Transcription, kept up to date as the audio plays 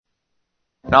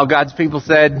And all God's people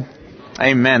said,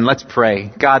 amen. Let's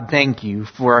pray. God, thank you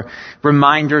for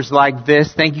reminders like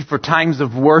this. Thank you for times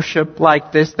of worship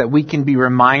like this, that we can be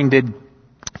reminded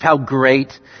of how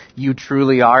great you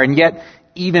truly are. And yet,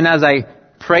 even as I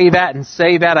pray that and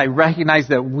say that, I recognize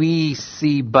that we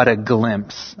see but a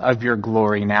glimpse of your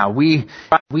glory now. We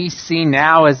see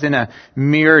now as in a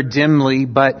mirror dimly,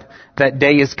 but that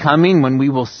day is coming when we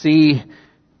will see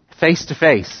face to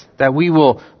face, that we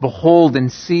will behold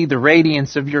and see the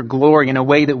radiance of your glory in a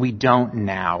way that we don't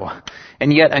now.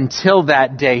 And yet until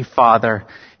that day, Father,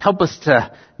 help us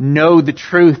to know the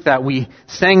truth that we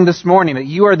sang this morning, that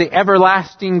you are the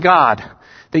everlasting God,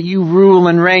 that you rule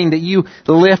and reign, that you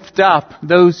lift up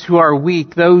those who are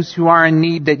weak, those who are in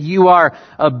need, that you are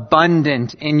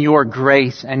abundant in your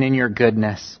grace and in your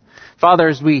goodness. Father,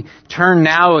 as we turn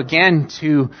now again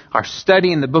to our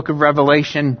study in the book of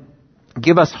Revelation,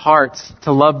 give us hearts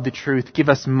to love the truth. Give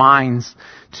us minds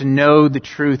to know the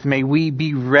truth. May we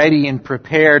be ready and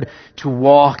prepared to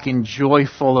walk in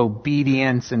joyful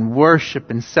obedience and worship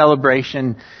and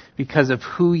celebration because of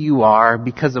who you are,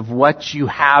 because of what you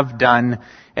have done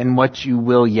and what you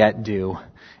will yet do.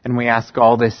 And we ask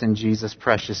all this in Jesus'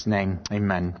 precious name.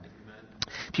 Amen.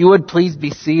 If you would please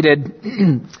be seated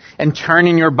and turn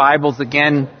in your Bibles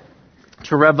again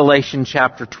to Revelation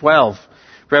chapter 12.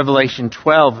 Revelation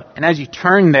 12. And as you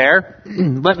turn there,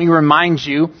 let me remind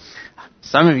you,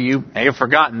 some of you may have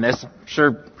forgotten this.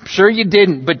 I'm sure you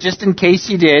didn't, but just in case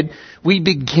you did, we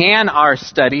began our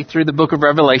study through the book of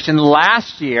Revelation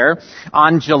last year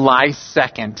on July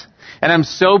 2nd. And I'm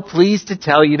so pleased to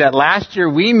tell you that last year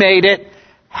we made it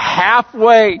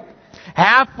halfway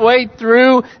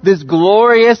through this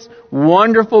glorious,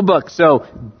 wonderful book. So,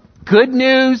 good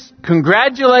news,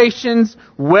 congratulations,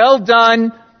 well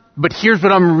done. But here's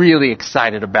what I'm really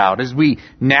excited about as we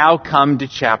now come to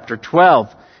chapter 12.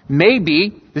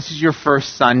 Maybe this is your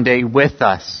first Sunday with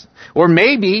us. Or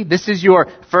maybe this is your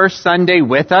first Sunday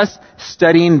with us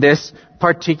studying this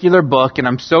particular book. And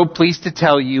I'm so pleased to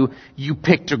tell you, you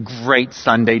picked a great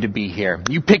Sunday to be here.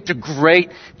 You picked a great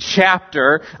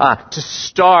chapter to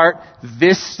start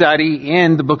this study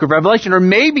in the book of Revelation. Or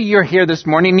maybe you're here this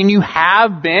morning and you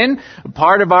have been a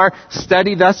part of our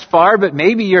study thus far, but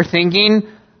maybe you're thinking,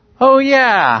 oh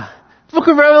yeah, the book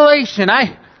of Revelation.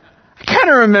 I kind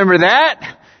of remember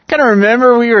that. Kind of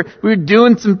remember we were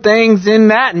doing some things in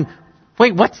that. And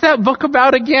wait, what's that book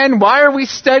about again? Why are we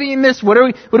studying this? What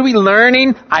are we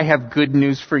learning? I have good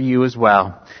news for you as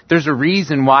well. There's a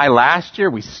reason why last year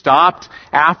we stopped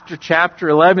after chapter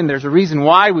 11. There's a reason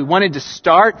why we wanted to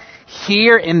start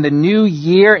here in the new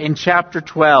year in chapter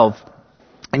 12.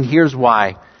 And here's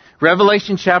why.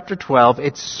 Revelation chapter 12,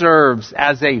 it serves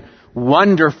as a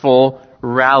wonderful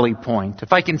rally point,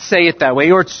 if I can say it that way,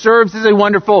 or it serves as a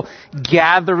wonderful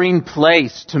gathering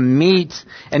place to meet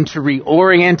and to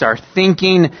reorient our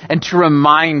thinking and to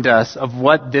remind us of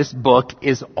what this book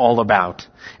is all about.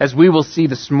 As we will see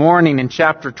this morning in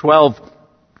chapter 12,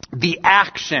 the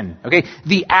action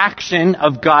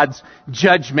of God's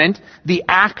judgment, the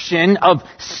action of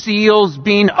seals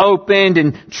being opened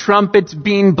and trumpets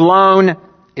being blown,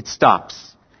 it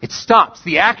stops. It stops.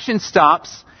 The action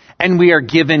stops. And we are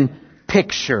given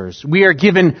pictures. We are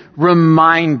given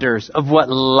reminders of what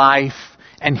life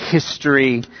and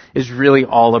history is really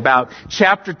all about.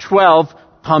 Chapter 12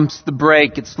 pumps the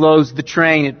brake. It slows the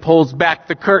train. It pulls back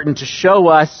the curtain to show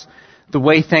us the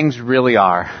way things really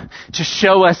are. To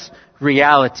show us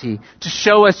reality. To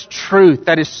show us truth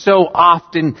that is so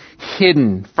often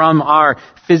hidden from our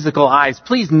physical eyes.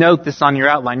 Please note this on your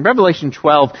outline. Revelation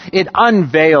 12, it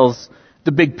unveils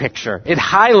the big picture. It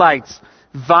highlights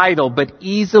vital but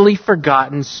easily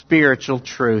forgotten spiritual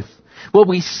truth. What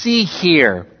we see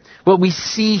here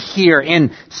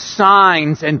in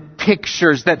signs and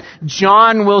pictures that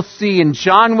John will see and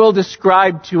John will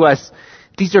describe to us,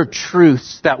 these are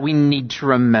truths that we need to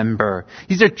remember.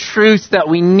 These are truths that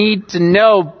we need to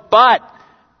know, but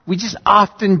we just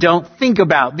often don't think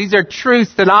about. These are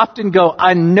truths that often go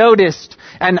unnoticed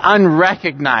and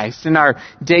unrecognized in our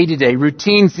day-to-day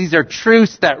routines. These are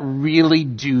truths that really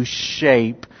do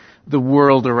shape the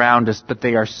world around us, but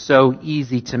they are so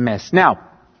easy to miss. Now,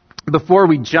 before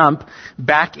we jump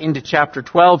back into chapter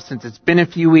 12, since it's been a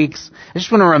few weeks, I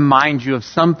just want to remind you of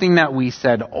something that we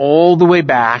said all the way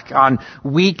back on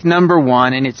week number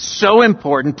 1, and it's so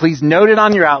important. Please note it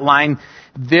on your outline.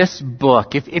 This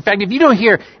book. In fact, if you don't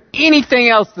hear anything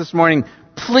else this morning,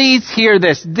 please hear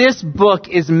this. This book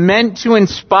is meant to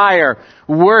inspire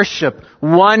worship,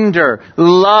 wonder,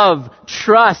 love,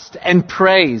 trust, and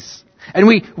praise. And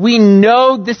we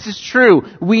know this is true.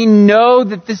 We know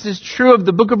that this is true of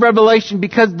the book of Revelation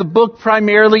because the book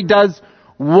primarily does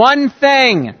one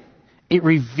thing. It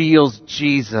reveals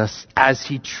Jesus as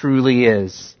he truly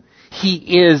is. He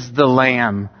is the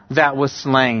Lamb that was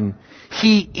slain.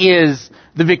 He is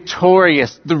the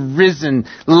victorious, the risen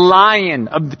Lion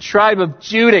of the tribe of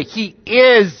Judah. He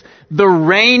is the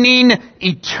reigning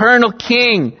eternal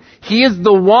King. He is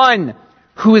the one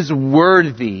who is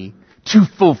worthy to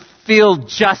fulfill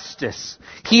justice.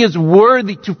 He is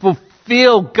worthy to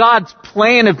fulfill God's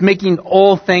plan of making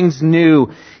all things new.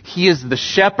 He is the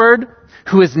shepherd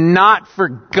who has not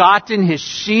forgotten his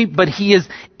sheep, but he is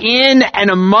in and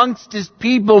amongst his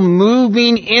people,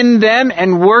 moving in them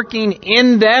and working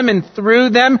in them and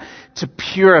through them to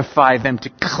purify them,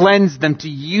 to cleanse them, to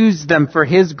use them for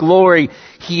his glory.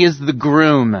 He is the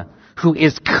groom who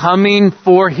is coming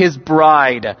for his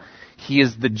bride. He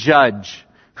is the judge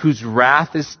whose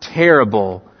wrath is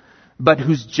terrible, but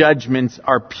whose judgments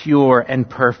are pure and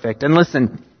perfect. And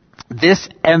listen, this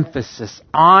emphasis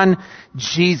on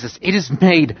Jesus, it is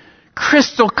made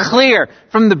crystal clear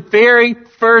from the very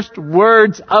first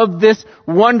words of this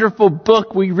wonderful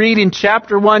book. We read in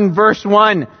chapter 1, verse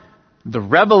 1, the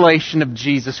revelation of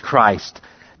Jesus Christ.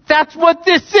 That's what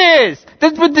this is.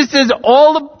 That's what this is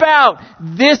all about.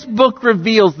 This book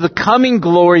reveals the coming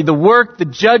glory, the work, the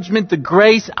judgment, the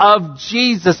grace of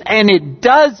Jesus. And it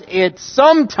does it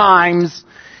sometimes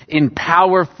in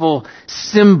powerful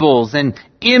symbols and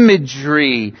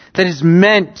imagery that is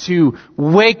meant to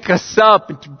wake us up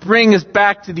and to bring us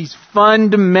back to these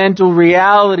fundamental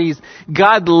realities.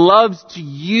 God loves to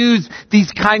use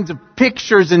these kinds of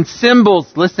pictures and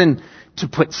symbols, listen, to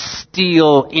put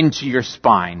steel into your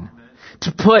spine,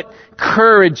 to put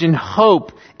courage and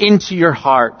hope into your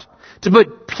heart, to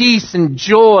put peace and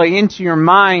joy into your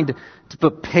mind, to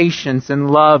put patience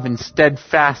and love and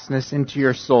steadfastness into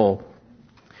your soul.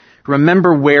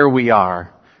 Remember where we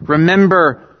are.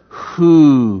 Remember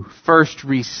who first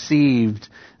received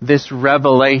this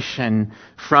revelation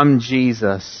from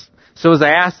Jesus. So as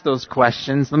I ask those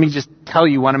questions, let me just tell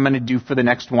you what I'm going to do for the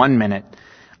next 1 minute.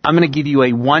 I'm going to give you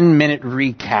a 1-minute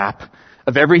recap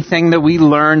of everything that we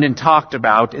learned and talked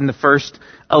about in the first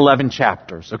 11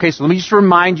 chapters. Okay, so let me just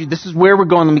remind you, this is where we're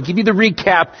going. Let me give you the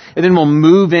recap, and then we'll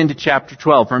move into chapter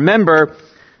 12. Remember,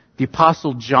 the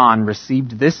Apostle John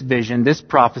received this vision, this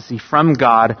prophecy from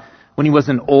God when he was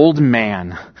an old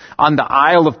man on the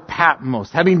Isle of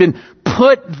Patmos, having been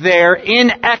put there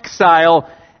in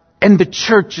exile, and the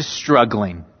church is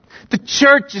struggling. The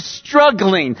church is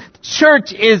struggling. The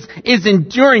church is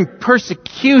enduring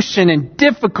persecution and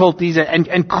difficulties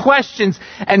and questions.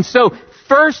 And so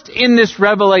first in this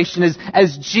revelation is,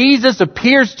 as Jesus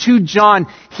appears to John,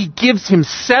 he gives him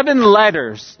 7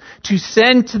 letters to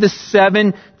send to the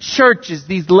 7 churches.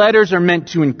 These letters are meant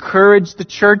to encourage the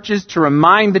churches, to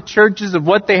remind the churches of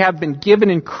what they have been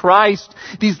given in Christ.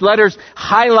 These letters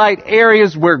highlight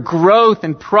areas where growth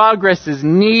and progress is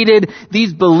needed.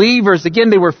 These believers, again,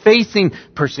 they were facing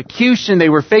persecution, they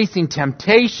were facing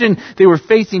temptation, they were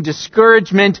facing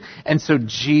discouragement, and so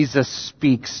Jesus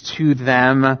speaks to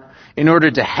them in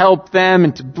order to help them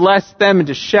and to bless them and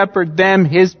to shepherd them,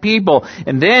 his people.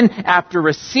 And then, after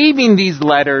receiving these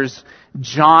letters,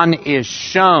 John is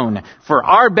shown, for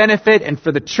our benefit and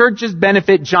for the church's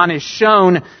benefit, John is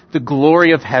shown the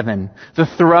glory of heaven, the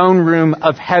throne room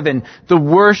of heaven, the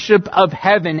worship of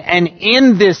heaven. And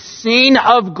in this scene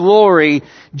of glory,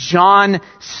 John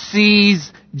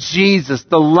sees Jesus,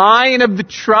 the Lion of the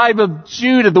tribe of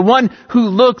Judah, the one who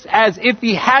looks as if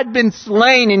he had been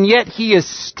slain and yet he is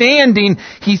standing.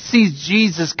 He sees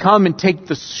Jesus come and take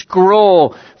the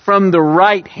scroll from the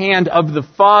right hand of the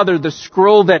Father, the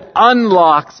scroll that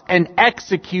unlocks and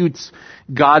executes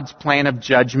God's plan of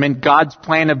judgment, God's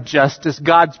plan of justice,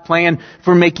 God's plan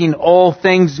for making all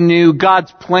things new,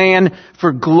 God's plan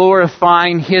for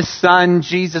glorifying his Son,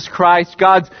 Jesus Christ,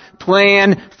 God's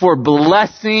plan for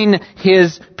blessing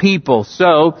his people.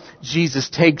 So, Jesus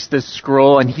takes this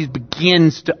scroll and he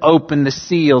begins to open the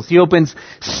seals. He opens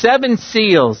 7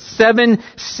 seals,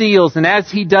 and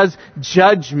as he does,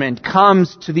 judgment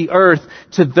comes to the earth,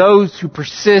 to those who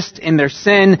persist in their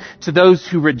sin, to those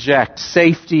who reject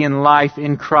safety and life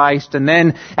in Christ. And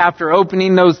then, after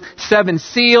opening those 7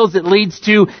 seals, it leads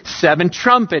to 7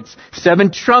 trumpets.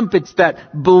 7 trumpets that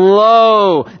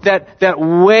blow, that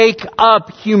wake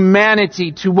up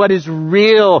humanity to what is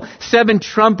real. 7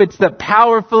 trumpets that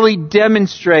powerfully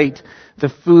demonstrate the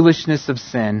foolishness of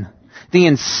sin, the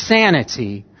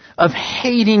insanity of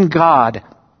hating God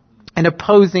and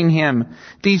opposing him.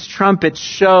 These trumpets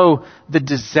show the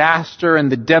disaster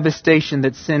and the devastation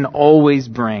that sin always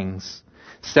brings.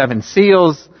 7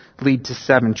 seals lead to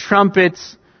 7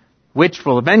 trumpets, which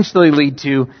will eventually lead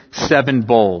to 7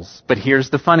 bowls. But here's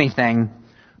the funny thing.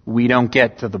 we don't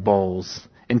get to the bowls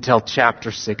until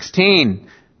chapter 16.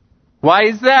 Why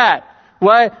is that?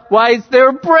 Why is there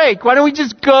a break? Why don't we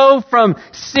just go from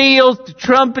seals to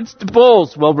trumpets to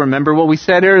bowls? Well, remember what we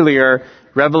said earlier.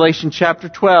 Revelation chapter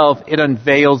 12, it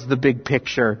unveils the big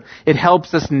picture. It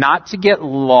helps us not to get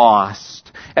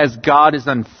lost as God is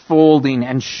unfolding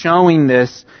and showing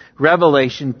this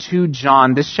revelation to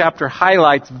John. This chapter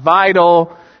highlights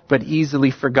vital but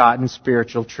easily forgotten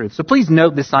spiritual truth. So please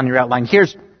note this on your outline.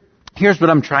 Here's what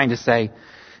I'm trying to say.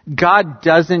 God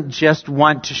doesn't just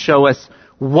want to show us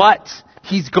what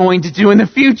He's going to do in the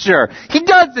future. He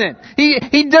doesn't.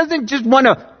 He doesn't just want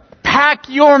to pack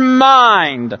your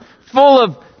mind full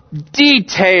of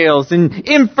details and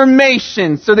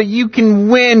information so that you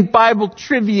can win Bible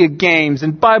trivia games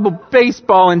and Bible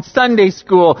baseball and Sunday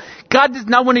school. God does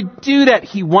not want to do that.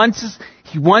 He wants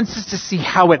us to see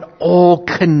how it all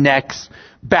connects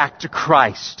back to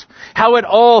Christ. How it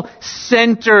all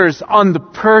centers on the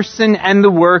person and the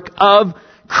work of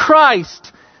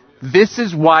Christ. This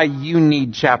is why you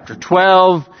need chapter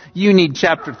 12, you need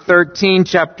chapter 13,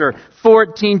 chapter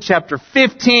 14, chapter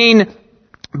 15,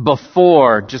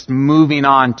 before just moving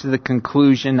on to the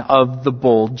conclusion of the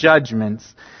bowl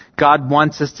judgments. God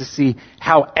wants us to see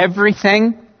how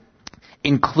everything,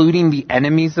 including the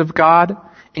enemies of God,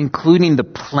 including the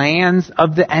plans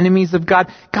of the enemies of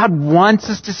God, God wants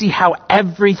us to see how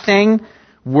everything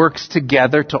works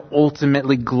together to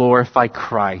ultimately glorify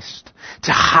Christ,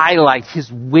 to highlight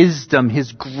His wisdom,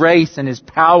 His grace, and His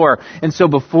power. And so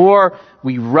before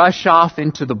we rush off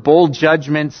into the bowl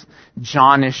judgments,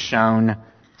 John is shown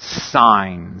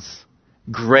signs,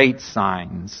 great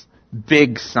signs,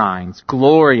 big signs,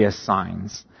 glorious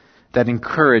signs that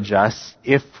encourage us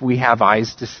if we have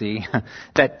eyes to see,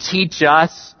 that teach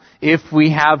us if we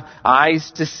have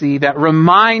eyes to see, that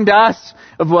remind us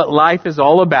of what life is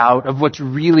all about, of what's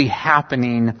really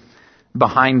happening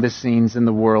behind the scenes in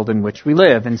the world in which we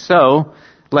live. And so,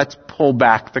 let's pull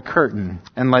back the curtain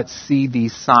and let's see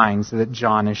these signs that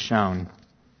John has shown.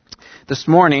 This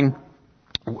morning,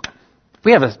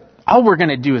 all we're going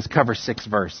to do is cover 6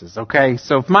 verses, okay?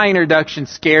 So if my introduction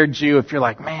scared you, if you're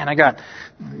like, man, I got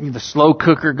the slow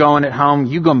cooker going at home,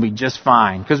 you're going to be just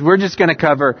fine. Because we're just going to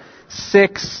cover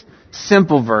 6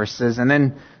 simple verses, and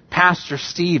then Pastor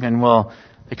Stephen will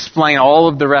explain all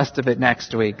of the rest of it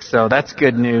next week. So that's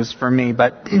good news for me.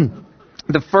 But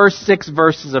the first 6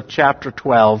 verses of chapter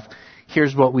 12,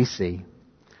 here's what we see.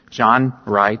 John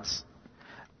writes,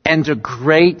 "And a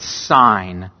great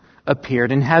sign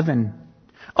appeared in heaven.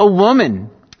 A woman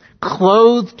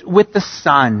clothed with the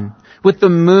sun, with the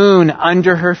moon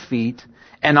under her feet,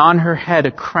 and on her head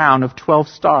a crown of 12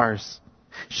 stars.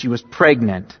 She was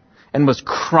pregnant and was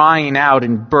crying out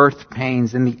in birth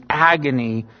pains in the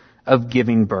agony of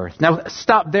giving birth." Now,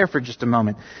 stop there for just a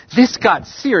moment. This got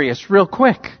serious real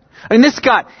quick. I mean, this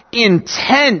got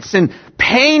intense and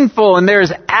painful, and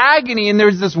there's agony, and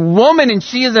there's this woman, and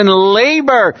she is in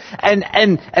labor,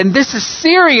 and this is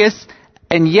serious.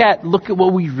 And yet, look at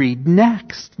what we read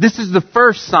next. This is the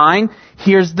first sign.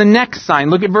 Here's the next sign.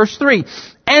 Look at verse 3.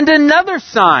 "And another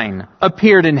sign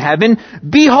appeared in heaven.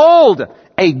 Behold,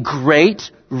 a great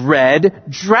red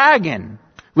dragon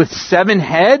with 7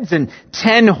 heads and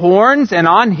 10 horns, and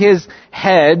on his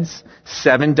heads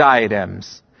 7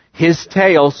 diadems. His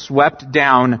tail swept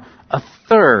down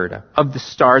 1/3 of the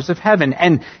stars of heaven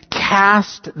and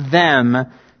cast them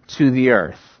to the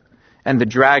earth. And the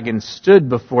dragon stood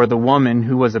before the woman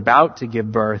who was about to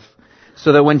give birth,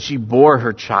 so that when she bore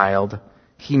her child,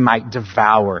 he might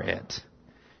devour it.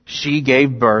 She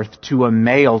gave birth to a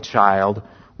male child,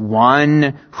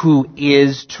 one who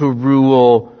is to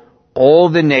rule all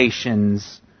the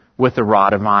nations with a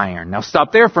rod of iron." Now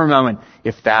stop there for a moment.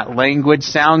 If that language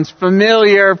sounds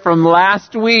familiar from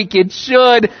last week, it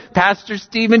should. Pastor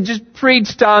Stephen just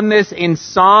preached on this in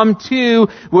Psalm 2,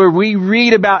 where we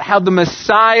read about how the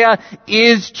Messiah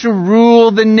is to rule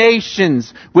the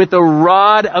nations with a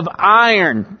rod of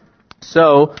iron.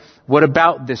 So, what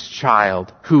about this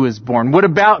child who is born? What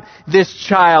about this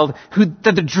child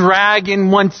that the dragon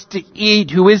wants to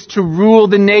eat, who is to rule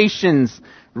the nations?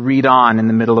 Read on in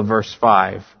the middle of verse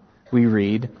 5. We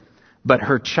read, "But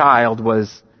her child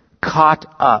was caught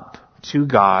up to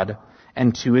God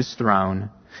and to His throne.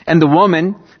 And the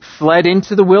woman fled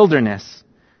into the wilderness,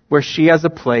 where she has a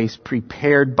place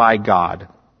prepared by God,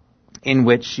 in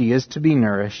which she is to be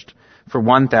nourished for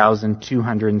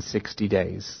 1,260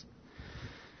 days."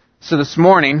 So this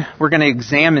morning, we're going to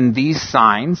examine these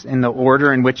signs in the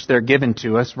order in which they're given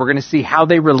to us. We're going to see how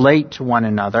they relate to one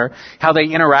another, how they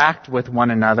interact with one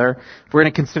another. We're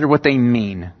going to consider what they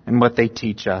mean and what they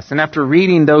teach us. And after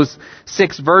reading those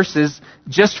 6 verses,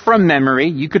 just from memory,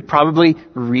 you could probably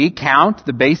recount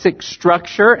the basic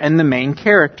structure and the main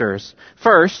characters.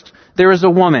 First, there is a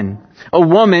woman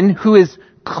who is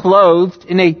clothed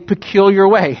in a peculiar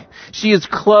way. She is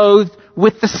clothed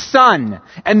with the sun,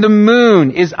 and the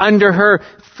moon is under her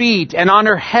feet, and on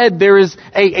her head there is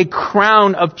a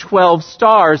crown of 12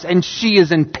 stars, and she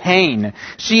is in pain.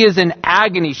 She is in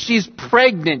agony. She's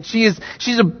pregnant. She's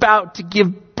about to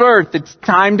give birth. It's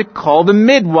time to call the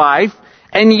midwife,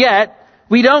 and yet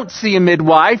we don't see a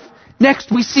midwife.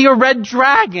 Next, we see a red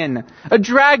dragon. A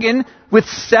dragon with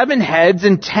 7 heads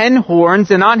and 10 horns,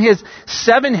 and on his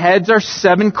 7 heads are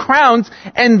 7 crowns.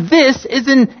 And this is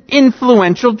an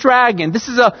influential dragon. This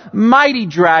is a mighty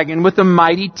dragon with a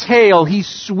mighty tail. He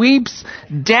sweeps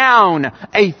down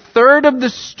a third of the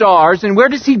stars. And where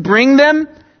does he bring them?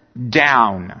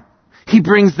 Down. He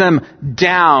brings them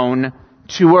down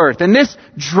to earth. And this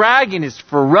dragon is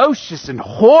ferocious and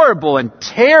horrible and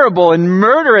terrible and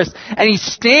murderous. And he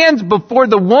stands before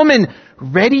the woman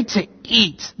ready to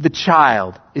eat the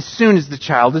child as soon as the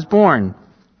child is born.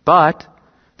 But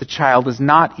the child is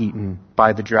not eaten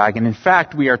by the dragon. In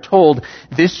fact, we are told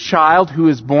this child who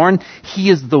is born, he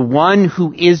is the one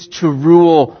who is to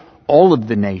rule all of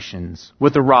the nations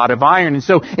with a rod of iron. And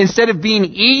so instead of being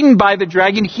eaten by the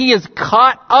dragon, he is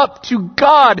caught up to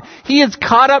God. He is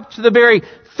caught up to the very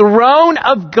throne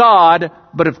of God.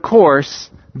 But of course,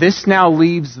 this now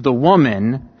leaves the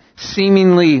woman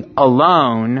seemingly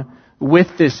alone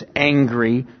with this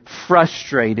angry,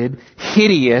 frustrated,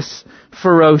 hideous,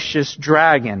 ferocious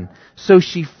dragon. So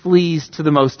she flees to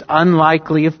the most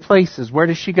unlikely of places. Where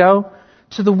does she go?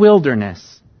 To the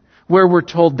wilderness, where we're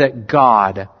told that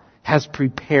God has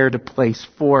prepared a place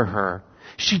for her.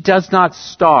 She does not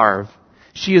starve.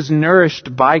 She is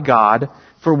nourished by God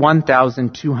for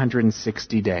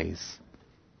 1,260 days.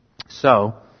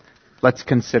 So, let's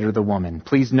consider the woman.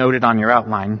 Please note it on your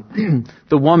outline.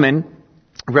 The woman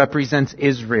represents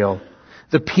Israel,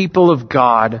 the people of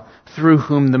God through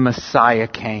whom the Messiah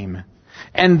came.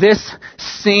 And this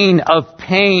scene of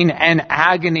pain and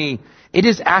agony, it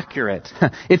is accurate.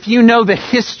 If you know the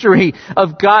history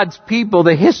of God's people,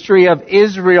 the history of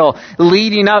Israel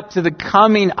leading up to the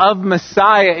coming of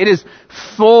Messiah, it is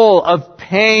full of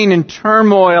pain and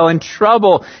turmoil and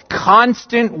trouble,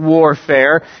 constant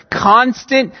warfare,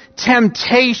 constant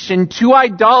temptation to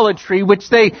idolatry, which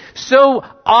they so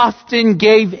often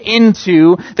gave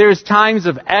into. There's times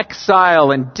of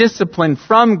exile and discipline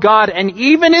from God, and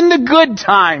even in the good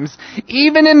times,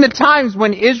 even in the times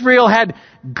when Israel had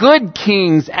good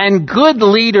kings and good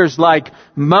leaders like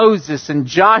Moses and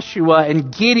Joshua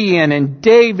and Gideon and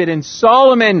David and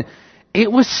Solomon, it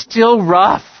was still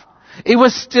rough. It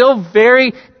was still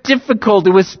very difficult.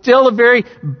 It was still a very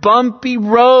bumpy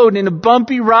road and a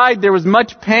bumpy ride. There was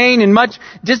much pain and much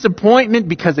disappointment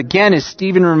because, again, as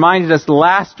Stephen reminded us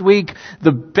last week,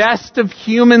 the best of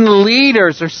human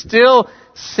leaders are still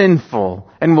sinful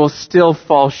and will still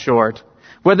fall short.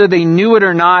 Whether they knew it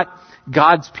or not,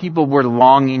 God's people were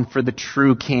longing for the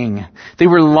true king. They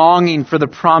were longing for the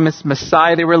promised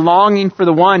Messiah. They were longing for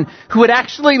the one who would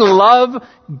actually love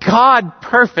God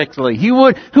perfectly. Who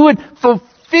would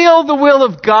fulfill the will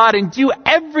of God and do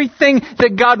everything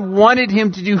that God wanted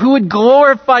him to do. Who would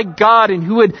glorify God and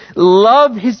who would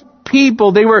love his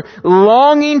people. They were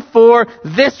longing for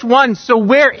this one. So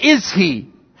where is he?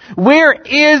 Where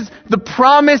is the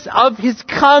promise of his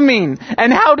coming?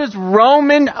 And how does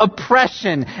Roman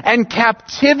oppression and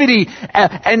captivity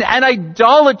and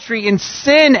idolatry and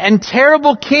sin and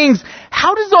terrible kings,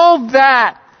 how does all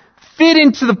that fit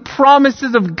into the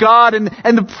promises of God and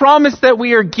the promise that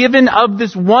we are given of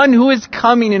this one who is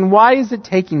coming? And why is it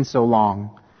taking so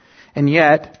long? And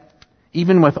yet,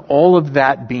 even with all of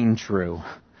that being true,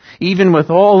 even with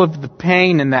all of the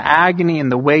pain and the agony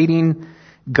and the waiting,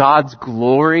 God's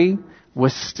glory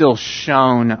was still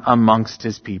shown amongst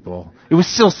his people. It was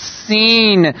still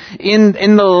seen in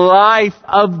the life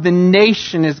of the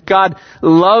nation as God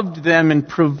loved them and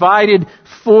provided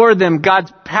for them.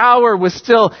 God's power was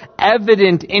still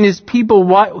evident in his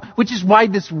people, which is why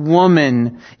this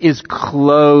woman is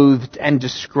clothed and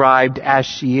described as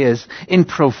she is, in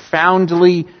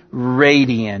profoundly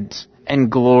radiant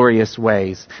and glorious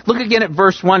ways. Look again at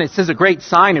verse 1. It says, a great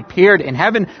sign appeared in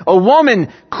heaven, a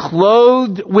woman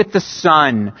clothed with the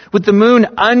sun, with the moon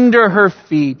under her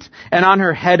feet, and on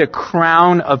her head a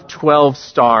crown of 12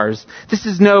 stars. This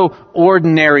is no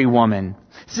ordinary woman.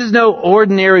 This is no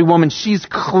ordinary woman. She's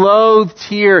clothed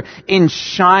here in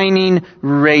shining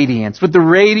radiance. With the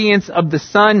radiance of the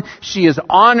sun, she is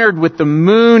honored with the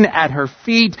moon at her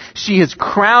feet. She is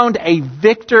crowned a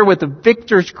victor with a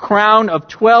victor's crown of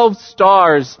 12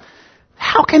 stars.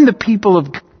 How can the people of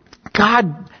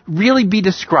God really be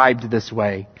described this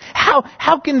way?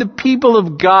 How can the people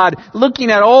of God,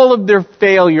 looking at all of their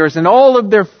failures and all of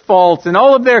their faults and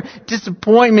all of their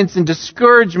disappointments and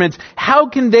discouragements, how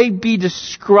can they be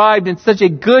described in such a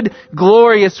good,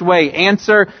 glorious way?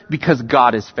 Answer, because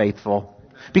God is faithful.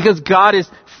 Because God is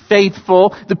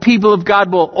faithful, the people of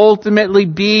God will ultimately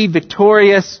be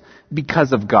victorious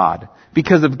because of God.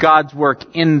 Because of God's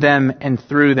work in them and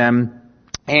through them.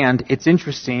 And it's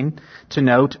interesting to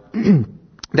note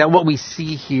that what we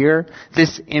see here,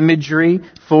 this imagery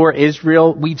for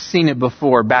Israel, we've seen it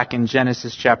before back in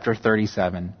Genesis chapter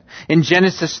 37. In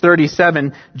Genesis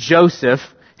 37, Joseph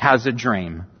has a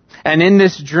dream. And in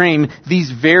this dream,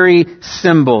 these very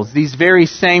symbols, these very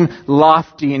same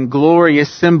lofty and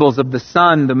glorious symbols of the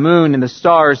sun, the moon, and the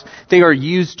stars, they are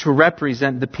used to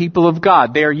represent the people of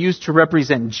God. They are used to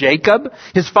represent Jacob,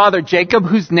 his father Jacob,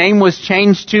 whose name was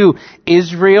changed to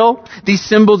Israel. These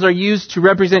symbols are used to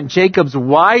represent Jacob's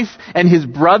wife and his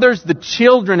brothers, the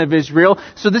children of Israel.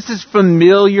 So this is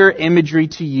familiar imagery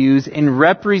to use in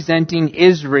representing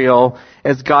Israel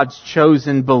as God's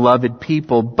chosen, beloved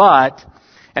people. But,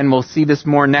 and we'll see this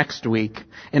more next week,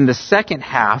 in the second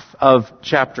half of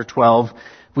chapter 12,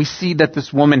 we see that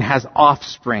this woman has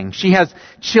offspring. She has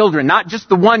children, not just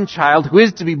the one child who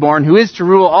is to be born, who is to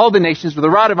rule all the nations with a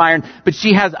rod of iron, but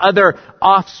she has other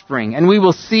offspring. And we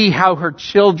will see how her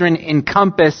children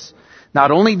encompass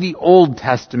not only the Old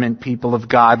Testament people of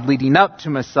God leading up to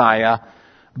Messiah,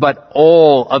 but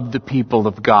all of the people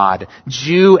of God,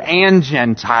 Jew and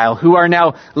Gentile, who are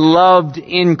now loved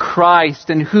in Christ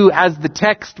and who, as the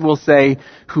text will say,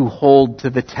 who hold to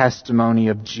the testimony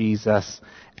of Jesus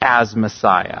as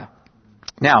Messiah.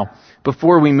 Now,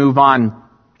 before we move on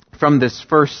from this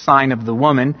first sign of the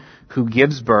woman who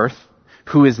gives birth,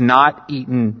 who is not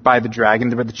eaten by the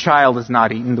dragon, but the child is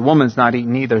not eaten. The woman's not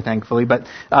eaten either, thankfully, but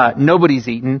nobody's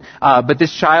eaten. But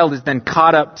this child is then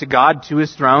caught up to God, to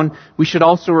his throne. We should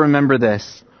also remember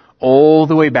this. All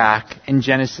the way back in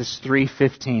Genesis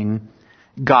 3:15,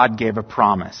 God gave a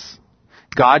promise.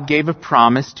 God gave a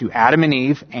promise to Adam and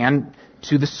Eve and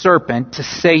to the serpent, to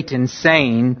Satan,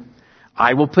 saying,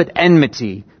 I will put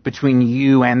enmity between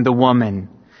you and the woman,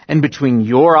 and between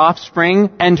your offspring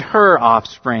and her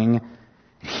offspring.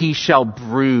 He shall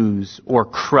bruise or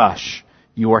crush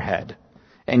your head,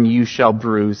 and you shall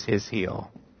bruise his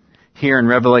heel. Here in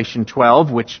Revelation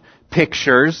 12, which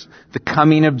pictures the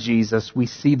coming of Jesus, we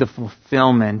see the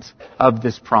fulfillment of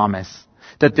this promise.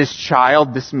 That this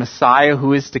child, this Messiah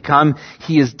who is to come,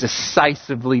 he is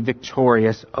decisively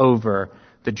victorious over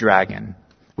the dragon.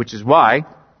 Which is why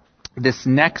this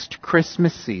next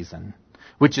Christmas season,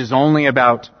 which is only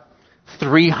about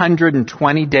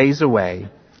 320 days away,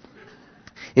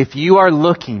 if you are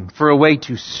looking for a way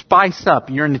to spice up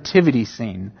your nativity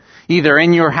scene, either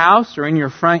in your house or in your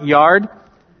front yard,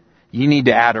 you need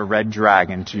to add a red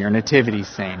dragon to your nativity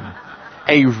scene.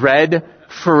 A red,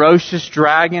 ferocious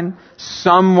dragon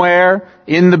somewhere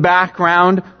in the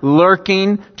background,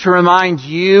 lurking to remind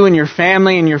you and your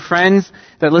family and your friends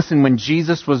that, listen, when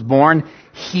Jesus was born,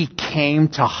 he came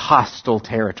to hostile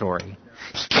territory.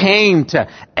 He came to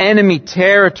enemy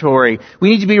territory.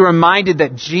 We need to be reminded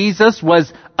that Jesus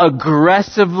was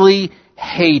aggressively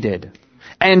hated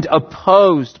and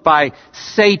opposed by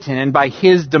Satan and by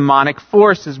his demonic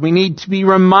forces. We need to be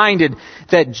reminded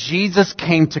that Jesus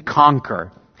came to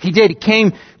conquer. He did. He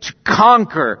came to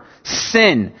conquer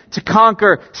sin, to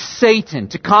conquer Satan,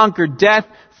 to conquer death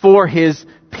for his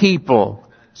people.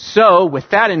 So, with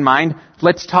that in mind,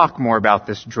 let's talk more about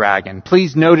this dragon.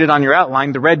 Please note it on your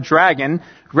outline. The red dragon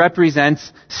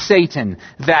represents Satan,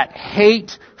 that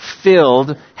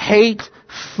hate-filled,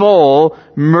 hateful,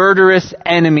 murderous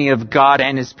enemy of God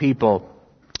and his people.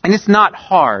 And it's not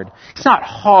hard. It's not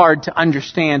hard to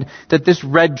understand that this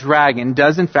red dragon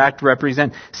does in fact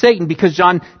represent Satan, because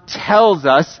John tells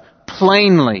us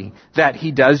plainly that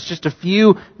he does just a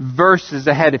few verses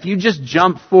ahead. If you just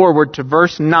jump forward to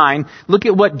verse 9, look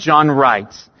at what John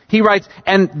writes. He writes,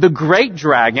 and the great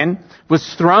dragon was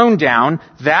thrown down,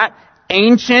 that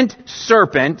ancient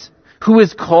serpent who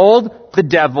is called the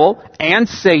devil and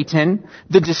Satan,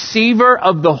 the deceiver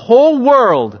of the whole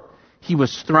world. He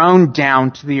was thrown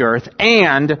down to the earth,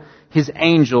 and his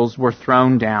angels were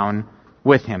thrown down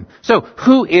with him. So,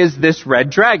 who is this red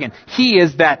dragon? He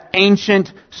is that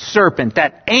ancient serpent,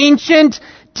 that ancient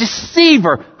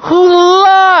deceiver who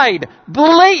lied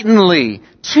blatantly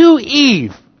to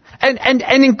Eve and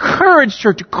encouraged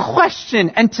her to question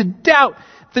and to doubt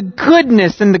the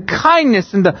goodness and the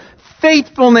kindness and the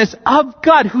faithfulness of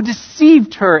God, who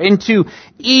deceived her into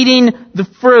eating the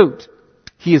fruit.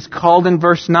 He is called in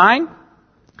verse 9,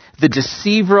 the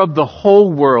deceiver of the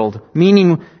whole world,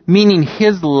 meaning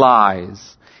his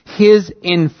lies, his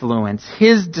influence,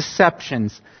 his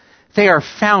deceptions, they are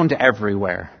found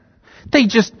everywhere. They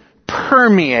just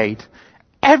permeate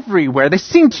everywhere. They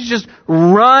seem to just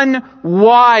run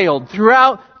wild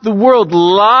throughout the world.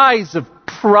 Lies of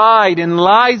pride and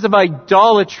lies of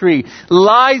idolatry,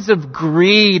 lies of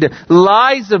greed,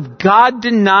 lies of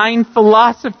God-denying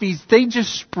philosophies. They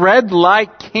just spread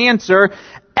like cancer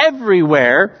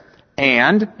everywhere.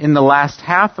 And in the last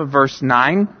half of verse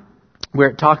 9, where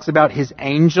it talks about his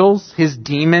angels, his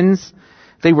demons,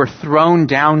 they were thrown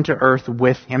down to earth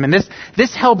with him. And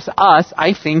this helps us,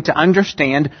 I think, to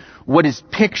understand what is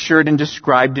pictured and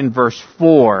described in verse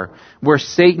 4, where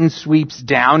Satan sweeps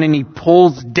down and he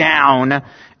pulls down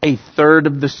a third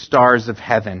of the stars of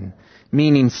heaven,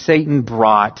 meaning Satan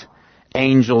brought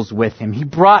angels with him. He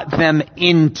brought them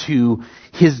into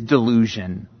his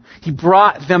delusion. He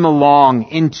brought them along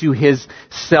into his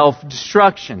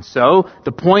self-destruction. So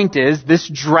the point is, this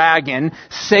dragon,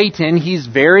 Satan, he's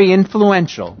very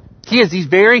influential. He's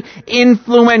very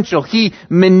influential. He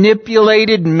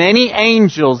manipulated many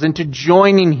angels into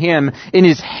joining him in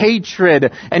his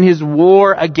hatred and his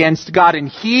war against God. And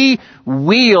he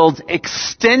wields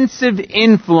extensive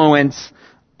influence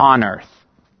on earth.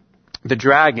 The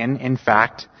dragon, in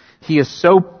fact, he is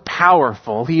so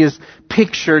powerful, he is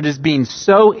pictured as being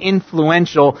so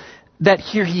influential that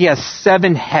here he has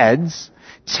 7 heads,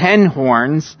 10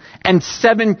 horns, and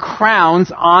 7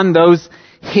 crowns on those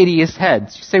hideous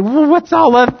heads. You say, well, what's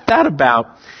all of that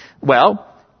about? Well,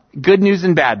 good news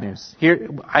and bad news. Here,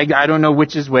 I don't know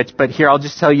which is which, but here I'll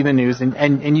just tell you the news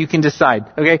and you can decide.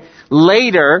 Okay?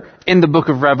 Later in the book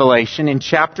of Revelation, in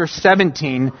chapter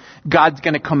 17, God's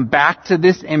going to come back to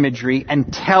this imagery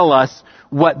and tell us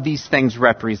what these things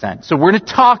represent. So we're going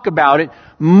to talk about it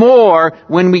more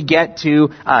when we get to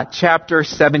chapter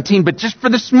 17. But just for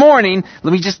this morning,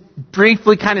 let me just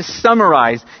briefly kind of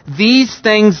summarize. These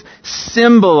things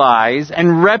symbolize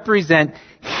and represent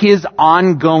his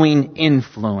ongoing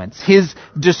influence, his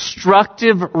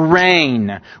destructive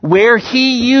reign, where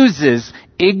he uses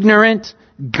ignorant,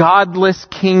 godless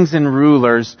kings and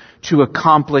rulers to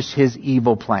accomplish his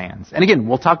evil plans. And again,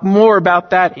 we'll talk more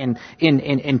about that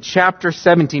in chapter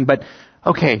 17. But,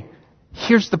 okay,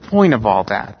 here's the point of all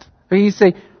that. You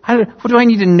say, what do I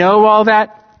need to know all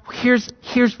that?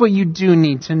 Here's what you do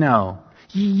need to know.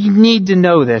 You need to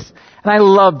know this. And I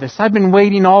love this. I've been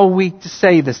waiting all week to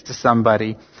say this to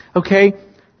somebody. Okay?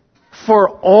 For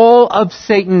all of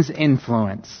Satan's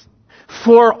influence,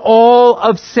 for all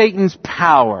of Satan's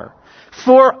power,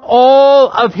 for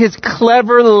all of his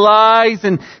clever lies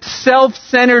and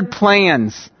self-centered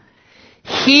plans,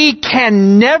 he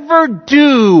can never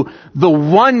do the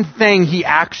one thing he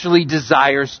actually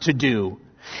desires to do.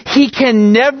 He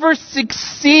can never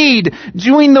succeed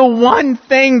doing the one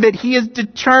thing that he is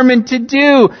determined to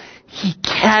do. He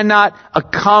cannot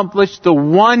accomplish the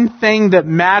one thing that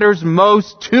matters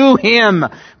most to him.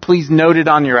 Please note it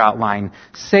on your outline.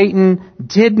 Satan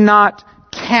did not,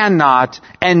 cannot,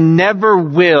 and never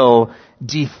will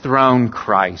dethrone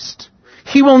Christ.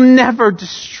 He will never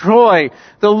destroy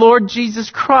the Lord Jesus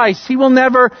Christ. He will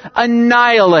never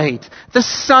annihilate the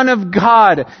Son of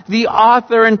God, the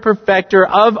author and perfecter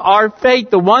of our faith.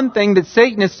 The one thing that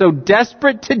Satan is so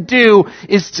desperate to do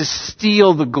is to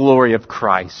steal the glory of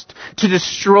Christ, to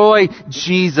destroy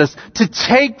Jesus, to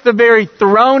take the very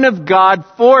throne of God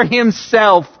for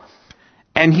himself.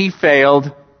 And he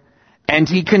failed, and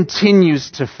he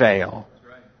continues to fail.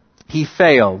 He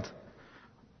failed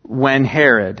when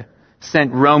Herod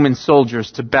sent Roman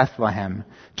soldiers to Bethlehem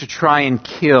to try and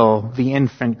kill the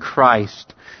infant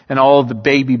Christ and all the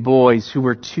baby boys who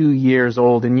were 2 years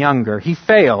old and younger. He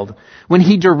failed when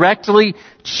he directly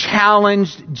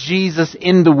challenged Jesus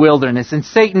in the wilderness. And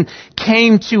Satan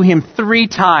came to him 3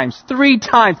 times,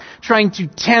 trying to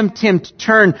tempt him to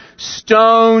turn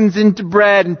stones into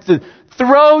bread and to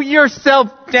throw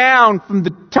yourself down from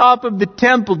the top of the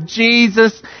temple,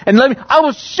 Jesus, and I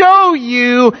will show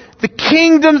you the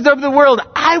kingdoms of the world.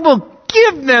 I will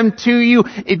give them to you.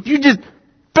 If you just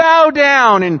bow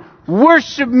down and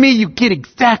worship me, you get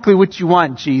exactly what you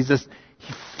want, Jesus.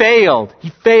 He failed.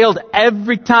 He failed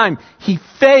every time. He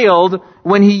failed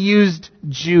when he used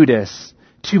Judas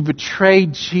to betray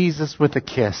Jesus with a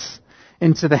kiss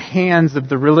into the hands of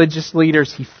the religious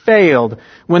leaders. He failed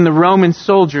when the Roman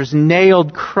soldiers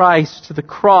nailed Christ to the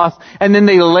cross, and then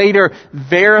they later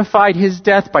verified his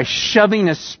death by shoving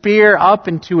a spear up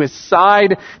into his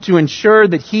side to ensure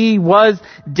that he was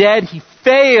dead. He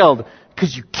failed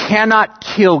because you cannot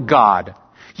kill God.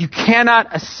 You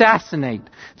cannot assassinate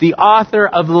the author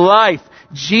of life.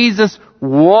 Jesus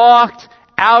walked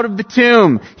out of the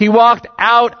tomb. He walked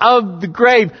out of the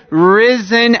grave,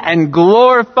 risen and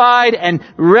glorified and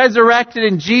resurrected,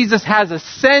 and Jesus has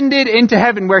ascended into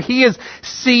heaven where he is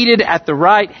seated at the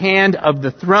right hand of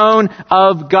the throne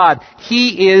of God.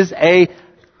 He is a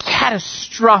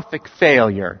catastrophic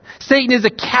failure. Satan is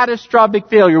a catastrophic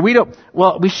failure.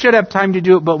 We should have time to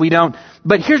do it, but we don't.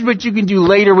 But here's what you can do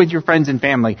later with your friends and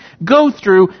family. Go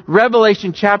through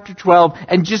Revelation chapter 12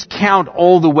 and just count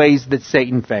all the ways that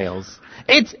Satan fails.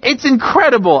 It's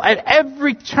incredible. At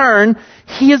every turn,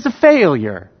 he is a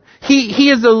failure. He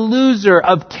is a loser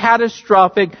of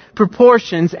catastrophic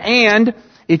proportions. And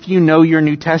if you know your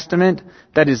New Testament,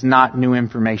 that is not new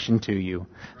information to you.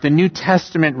 The New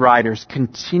Testament writers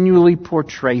continually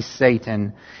portray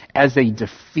Satan as a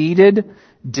defeated,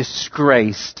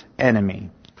 disgraced enemy.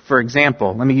 For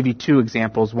example, let me give you two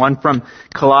examples. One from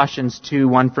Colossians 2,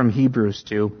 one from Hebrews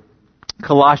 2.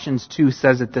 Colossians 2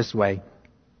 says it this way.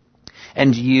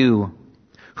 And you,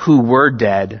 who were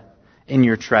dead in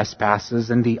your trespasses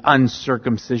and the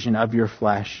uncircumcision of your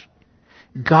flesh,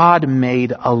 God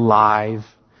made alive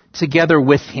together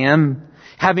with him,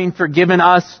 having forgiven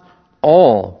us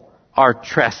all our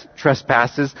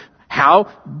trespasses. How?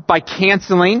 By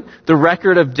canceling the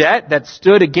record of debt that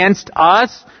stood against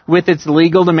us with its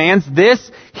legal demands.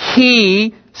 This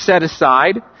he set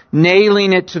aside,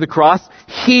 nailing it to the cross.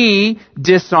 He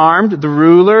disarmed the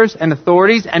rulers and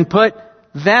authorities and put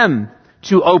them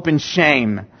to open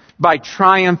shame by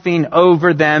triumphing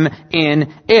over them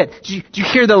in it. Do you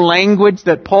hear the language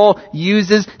that Paul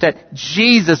uses? That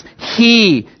Jesus,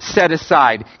 he set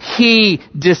aside, he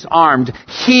disarmed,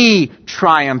 he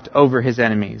triumphed over his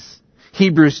enemies.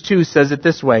 Hebrews 2 says it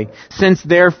this way. Since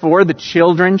therefore the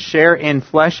children share in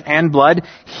flesh and blood,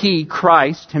 he,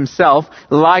 Christ himself,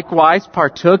 likewise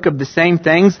partook of the same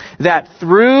things, that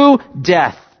through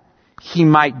death he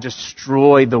might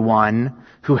destroy the one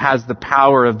who has the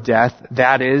power of death,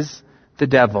 that is, the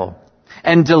devil,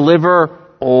 and deliver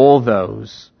all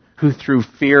those who through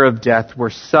fear of death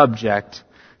were subject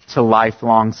to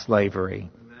lifelong slavery.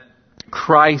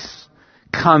 Christ's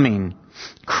coming,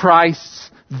 Christ's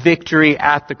victory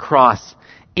at the cross,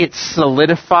 it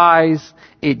solidifies,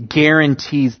 it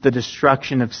guarantees the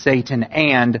destruction of Satan,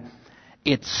 and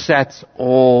it sets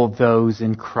all those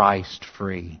in Christ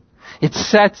free. It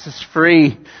sets us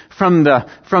free from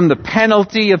the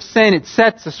penalty of sin. It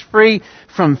sets us free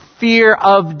from fear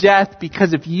of death,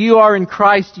 because if you are in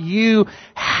Christ, you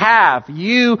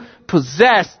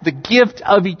possess the gift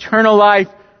of eternal life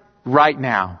right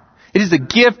now. It is a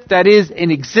gift that is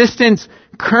in existence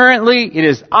currently. It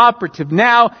is operative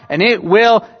now, and it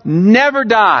will never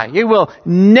die. It will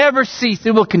never cease.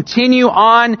 It will continue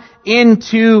on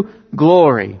into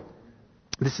glory.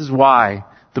 This is why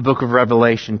the book of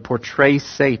Revelation portrays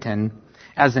Satan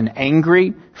as an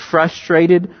angry,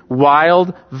 frustrated,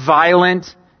 wild,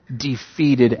 violent,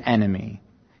 defeated enemy.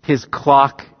 His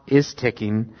clock is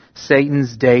ticking.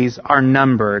 Satan's days are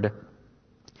numbered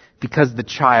because the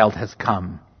child has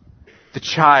come. The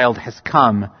child has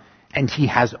come, and he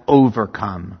has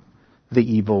overcome the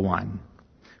evil one.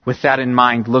 With that in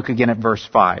mind, look again at verse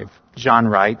 5. John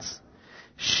writes,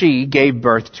 she gave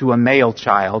birth to a male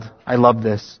child. I love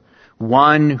this.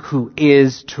 One who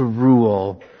is to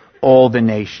rule all the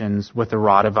nations with a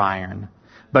rod of iron.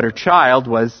 But her child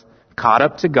was caught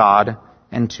up to God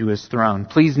and to his throne.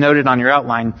 Please note it on your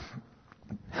outline,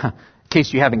 in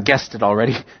case you haven't guessed it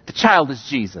already. The child is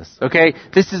Jesus, okay?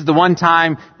 This is the one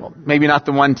time, well, maybe not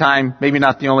the one time, maybe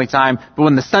not the only time, but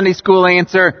when the Sunday school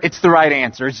answer, it's the right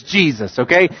answer. It's Jesus,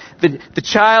 okay? The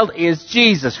child is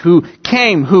Jesus, who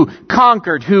came, who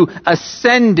conquered, who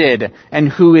ascended, and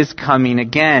who is coming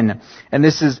again. And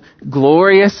this is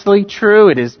gloriously true.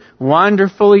 It is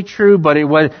wonderfully true, but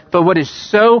what is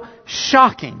so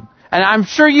shocking, and I'm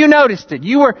sure you noticed it.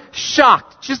 You were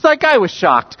shocked, just like I was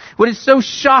shocked. What is so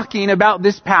shocking about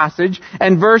this passage,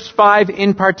 and verse 5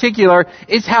 in particular,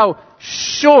 is how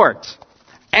short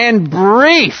and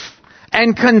brief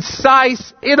and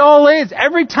concise it all is.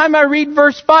 Every time I read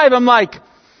verse 5, I'm like,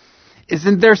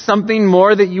 isn't there something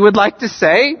more that you would like to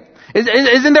say?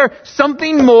 Isn't there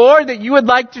something more that you would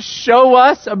like to show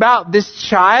us about this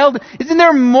child? Isn't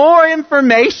there more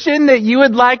information that you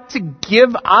would like to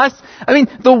give us? I mean,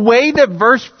 the way that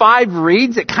verse 5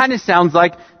 reads, it kind of sounds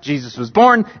like Jesus was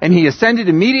born and he ascended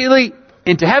immediately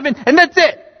into heaven, and that's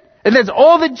it. And that's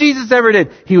all that Jesus ever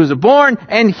did. He was born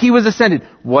and he was ascended.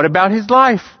 What about his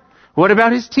life? What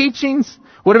about his teachings?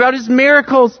 What about his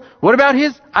miracles? What about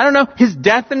his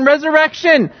death and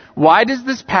resurrection? Why does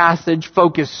this passage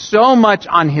focus so much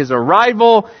on his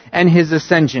arrival and his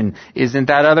ascension? Isn't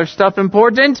that other stuff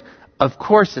important? Of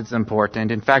course it's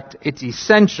important. In fact, it's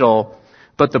essential.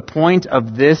 But the point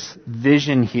of this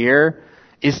vision here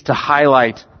is to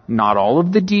highlight not all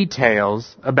of the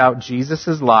details about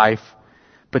Jesus' life,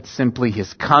 but simply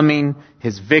his coming,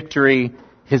 his victory,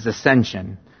 his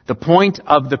ascension. The point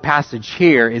of the passage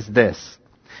here is this.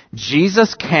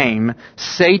 Jesus came,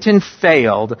 Satan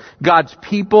failed, God's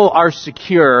people are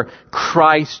secure,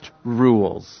 Christ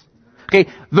rules. Okay,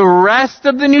 the rest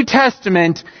of the New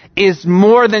Testament is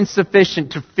more than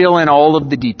sufficient to fill in all of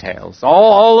the details,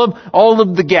 all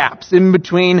of the gaps in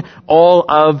between all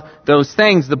of those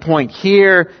things. The point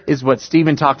here is what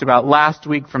Stephen talked about last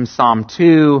week from Psalm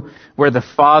 2, where the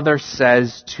Father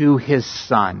says to his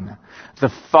Son,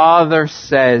 the Father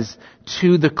says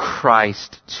to the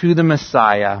Christ, to the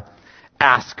Messiah,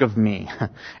 ask of me,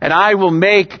 and I will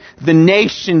make the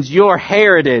nations your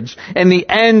heritage and the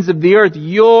ends of the earth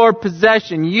your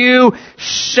possession. You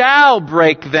shall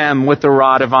break them with a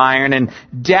rod of iron and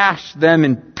dash them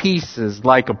in pieces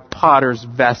like a potter's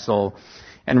vessel.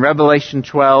 And Revelation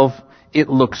 12, it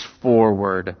looks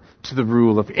forward to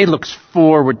the it looks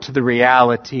forward to the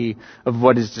reality of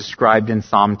what is described in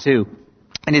Psalm 2.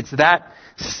 And it's that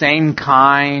same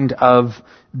kind of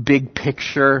big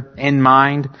picture in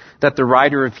mind that the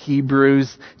writer of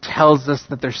Hebrews tells us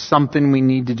that there's something we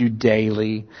need to do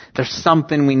daily. There's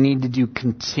something we need to do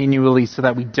continually so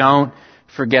that we don't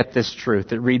forget this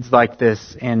truth. It reads like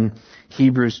this in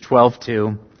Hebrews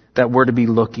 12:2, that we're to be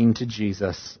looking to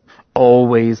Jesus,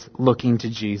 always looking to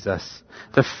Jesus,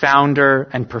 the founder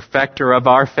and perfecter of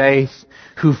our faith,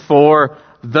 who for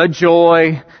the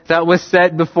joy that was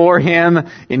set before him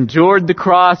endured the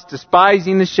cross,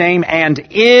 despising the shame, and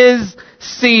is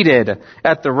seated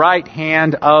at the right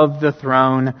hand of the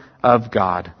throne of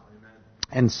God.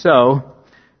 And so,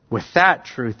 with that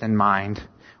truth in mind,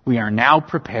 we are now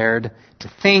prepared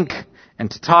to think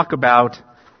and to talk about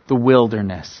the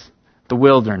wilderness. The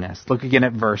wilderness. Look again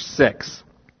at verse 6.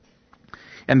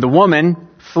 And the woman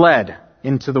fled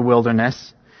into the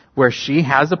wilderness, where she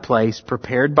has a place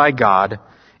prepared by God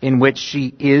in which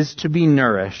she is to be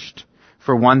nourished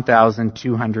for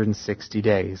 1,260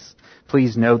 days.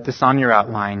 Please note this on your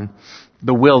outline.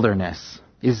 The wilderness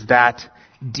is that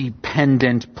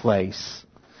dependent place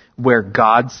where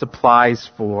God supplies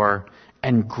for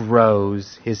and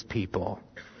grows his people.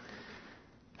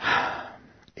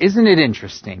 Isn't it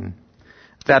interesting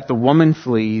that the woman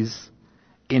flees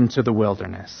into the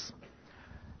wilderness?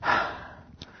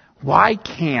 Why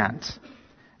can't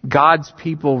God's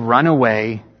people run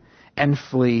away and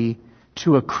flee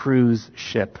to a cruise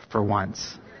ship for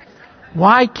once?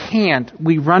 Why can't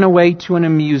we run away to an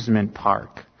amusement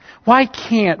park? Why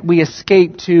can't we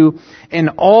escape to an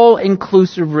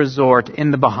all-inclusive resort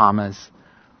in the Bahamas?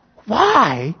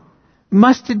 Why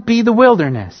must it be the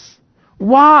wilderness?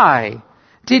 Why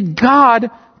did God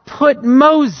put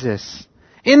Moses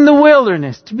in the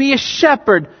wilderness to be a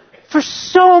shepherd for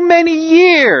so many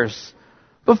years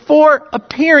before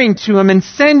appearing to him and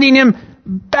sending him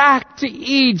back to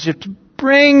Egypt to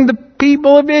bring the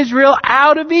people of Israel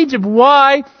out of Egypt?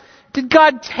 Why did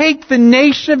God take the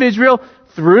nation of Israel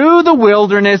through the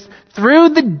wilderness, through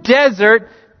the desert,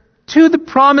 to the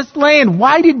promised land?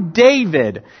 Why did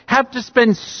David have to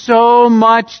spend so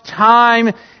much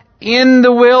time in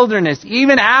the wilderness?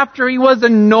 Even after he was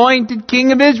anointed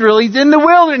king of Israel, he's in the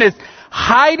wilderness,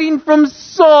 hiding from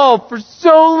Saul for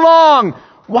so long.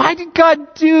 Why did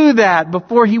God do that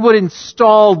before he would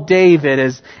install David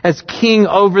as king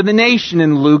over the nation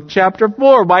in Luke chapter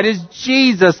 4? Why does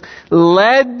Jesus,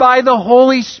 led by the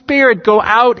Holy Spirit, go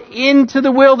out into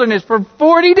the wilderness for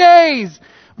 40 days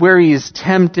where he is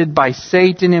tempted by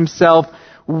Satan himself?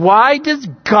 Why does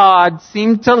God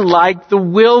seem to like the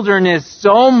wilderness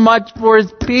so much for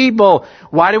his people?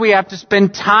 Why do we have to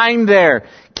spend time there?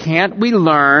 Can't we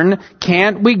learn?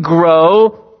 Can't we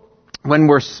grow when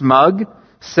we're smug,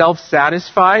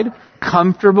 self-satisfied,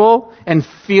 comfortable, and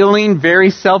feeling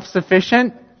very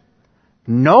self-sufficient?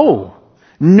 No.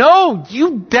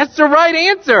 That's the right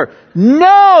answer.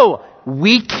 No,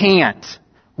 we can't.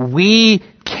 We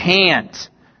can't.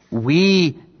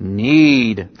 We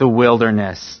need the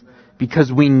wilderness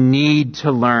because we need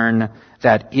to learn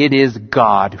that it is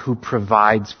God who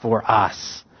provides for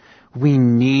us. We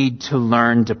need to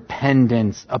learn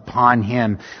dependence upon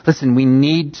Him. Listen, we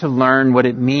need to learn what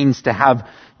it means to have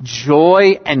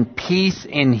joy and peace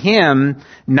in Him,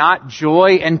 not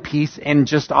joy and peace in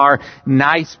just our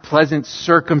nice, pleasant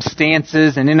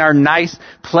circumstances and in our nice,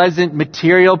 pleasant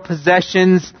material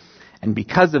possessions. And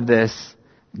because of this,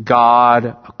 God,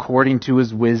 according to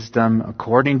His wisdom,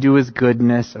 according to His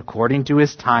goodness, according to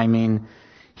His timing,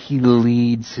 He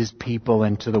leads His people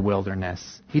into the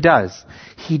wilderness. He does.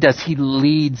 He does. He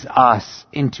leads us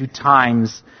into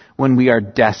times when we are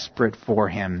desperate for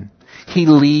Him. He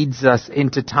leads us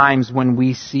into times when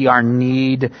we see our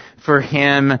need for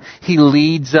Him. He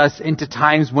leads us into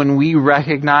times when we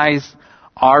recognize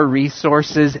our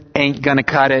resources ain't gonna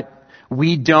cut it.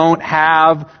 We don't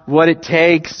have what it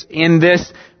takes in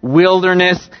this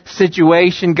wilderness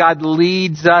situation. God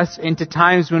leads us into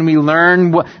times when we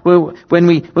learn when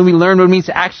we learn what it means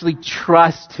to actually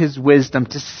trust His wisdom,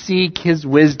 to seek His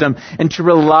wisdom, and to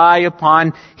rely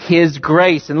upon His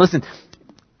grace. And listen,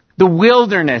 the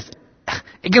wilderness,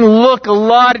 it can look a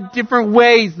lot of different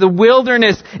ways. The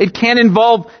wilderness, it can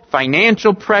involve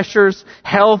financial pressures,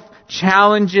 health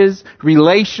challenges,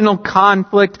 relational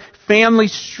conflict, family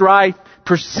strife,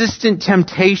 persistent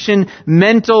temptation,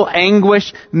 mental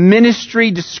anguish,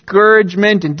 ministry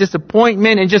discouragement and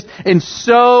disappointment, and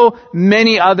so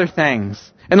many other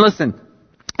things. And listen,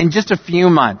 in just a few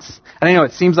months, and I know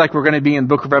it seems like we're going to be in the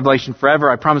book of Revelation forever.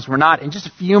 I promise we're not. In just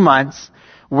a few months,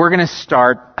 we're going to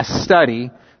start a study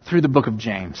through the book of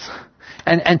James.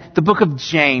 And the book of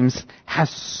James has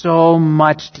so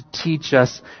much to teach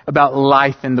us about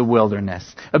life in the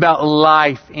wilderness, about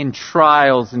life in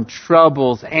trials and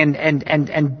troubles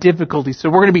and difficulties.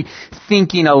 So we're going to be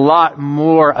thinking a lot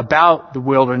more about the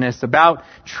wilderness, about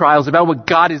trials, about what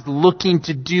God is looking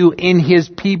to do in His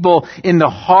people, in the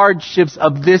hardships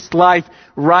of this life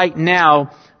right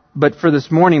now. But for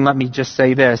this morning, let me just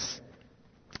say this,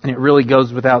 and it really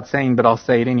goes without saying, but I'll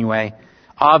say it anyway.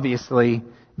 Obviously,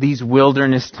 these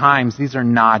wilderness times, these are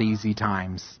not easy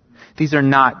times. These are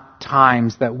not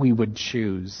times that we would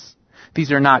choose.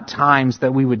 These are not times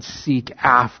that we would seek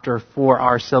after for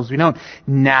ourselves. We don't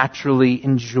naturally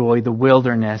enjoy the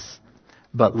wilderness.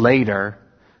 But later,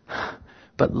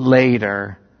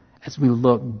 as we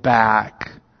look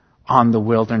back on the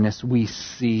wilderness, we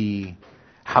see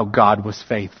how God was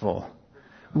faithful.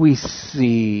 We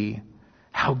see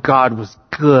how God was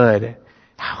good,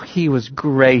 how He was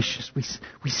gracious.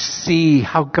 We see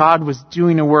how God was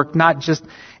doing a work not just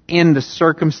in the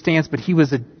circumstance, but He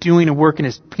was doing a work in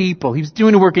His people. He was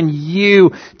doing a work in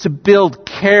you to build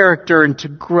character and to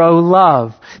grow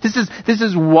love. This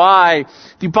is why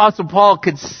the Apostle Paul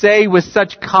could say with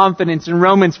such confidence in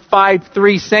Romans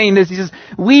 5:3, saying this, he says,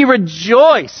 we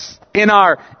rejoice in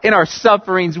our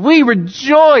sufferings. We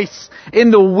rejoice in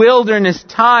the wilderness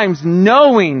times,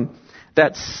 knowing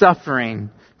that suffering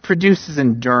produces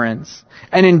endurance,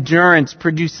 and endurance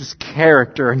produces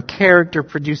character, and character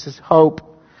produces hope.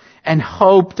 And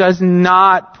hope does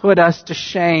not put us to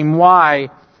shame. Why?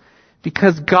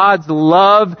 Because God's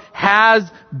love has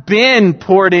been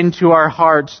poured into our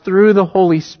hearts through the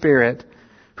Holy Spirit,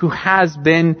 who has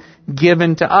been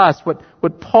given to us.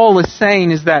 What Paul is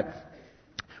saying is that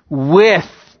with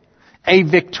a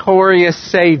victorious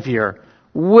Savior,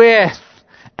 with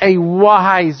a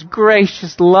wise,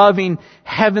 gracious, loving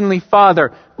Heavenly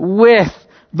Father, with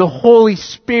the Holy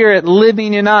Spirit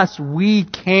living in us, we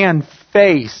can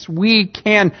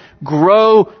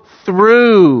grow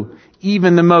through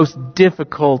even the most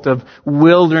difficult of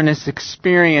wilderness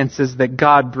experiences that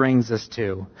God brings us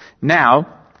to.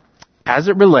 Now, as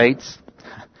it relates,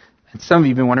 and some of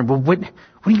you have been wondering, well, when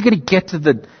are you going to get to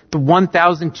the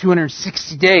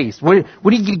 1,260 days? When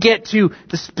are you going to get to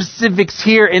the specifics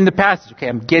here in the passage? Okay,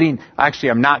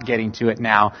 I'm not getting to it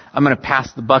now. I'm going to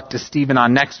pass the buck to Stephen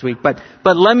on next week. But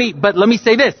let me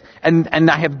say this,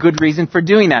 and I have good reason for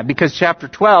doing that, because chapter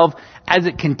 12, as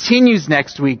it continues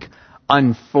next week,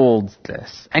 unfolds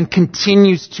this and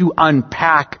continues to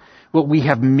unpack what we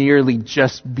have merely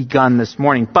just begun this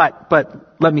morning. But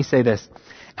let me say this.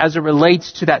 As it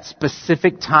relates to that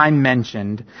specific time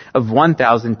mentioned of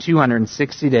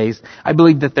 1,260 days, I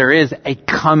believe that there is a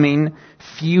coming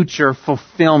future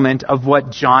fulfillment of what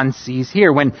John sees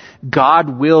here, when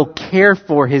God will care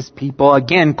for His people,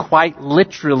 again, quite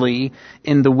literally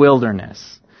in the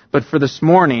wilderness. But for this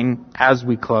morning, as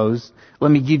we close, let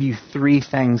me give you 3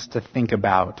 things to think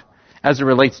about as it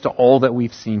relates to all that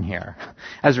we've seen here.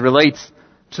 As it relates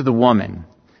to the woman,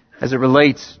 as it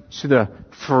relates to the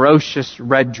ferocious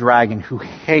red dragon who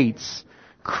hates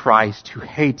Christ, who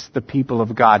hates the people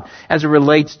of God. As it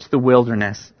relates to the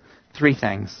wilderness, 3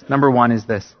 things. Number 1 is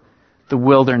this: the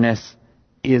wilderness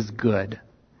is good.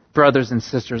 Brothers and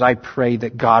sisters, I pray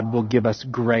that God will give us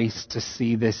grace to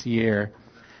see this year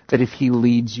that if He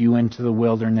leads you into the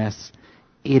wilderness,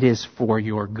 it is for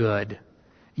your good.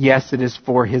 Yes, it is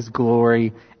for His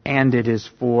glory, and it is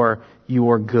for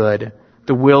your good.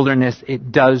 The wilderness,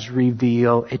 it does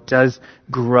reveal, it does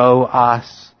grow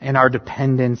us in our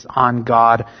dependence on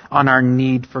God, on our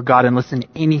need for God. And listen,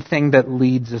 anything that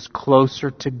leads us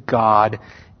closer to God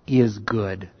is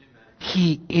good.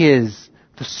 He is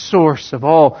the source of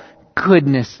all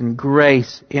goodness and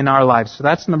grace in our lives. So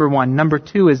that's number 1. Number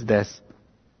 2 is this: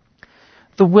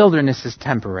 the wilderness is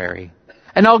temporary.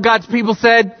 And all God's people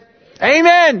said,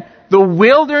 Amen. The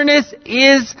wilderness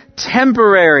is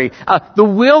temporary. The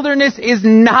wilderness is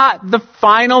not the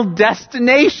final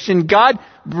destination. God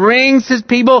brings His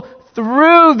people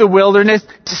through the wilderness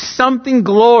to something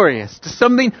glorious, to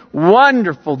something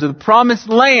wonderful, to the promised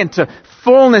land, to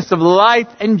fullness of life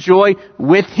and joy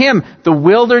with Him. The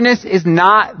wilderness is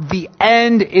not the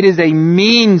end. It is a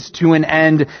means to an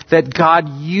end that God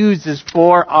uses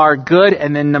for our good.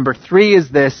 And then number 3 is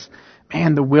this: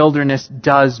 man, the wilderness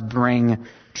does bring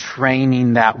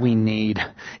training that we need.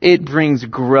 It brings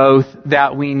growth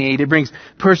that we need. It brings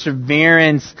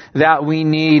perseverance that we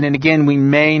need. And again, we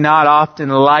may not often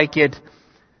like it,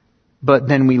 but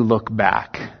then we look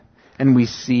back and we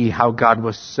see how God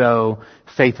was so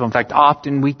faithful. In fact,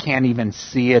 often we can't even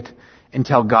see it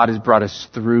until God has brought us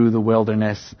through the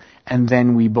wilderness, and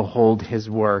then we behold His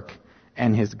work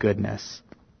and His goodness.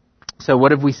 So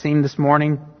what have we seen this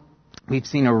morning? We've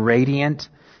seen a radiant,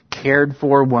 cared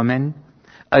for woman,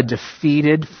 a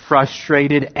defeated,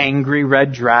 frustrated, angry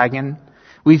red dragon.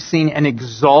 We've seen an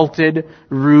exalted,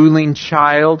 ruling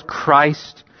child,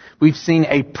 Christ. We've seen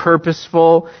a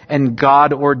purposeful and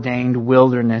God-ordained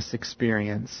wilderness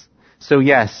experience. So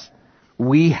yes,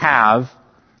 we have,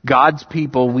 God's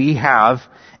people, we have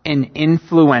an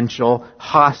influential,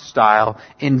 hostile,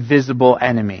 invisible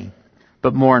enemy.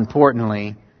 But more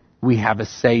importantly, we have a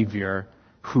Savior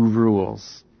who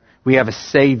rules. We have a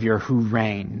Savior who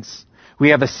reigns. We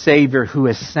have a Savior who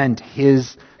has sent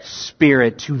His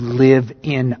Spirit to live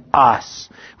in us.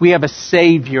 We have a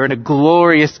Savior and a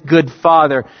glorious good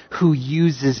Father who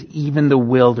uses even the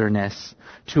wilderness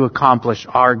to accomplish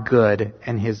our good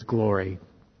and His glory.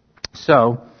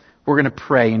 So, we're going to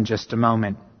pray in just a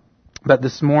moment. But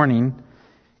this morning,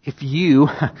 if you,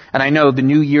 and I know the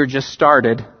new year just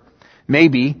started,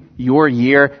 maybe your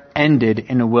year ended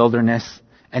in a wilderness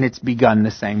and it's begun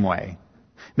the same way.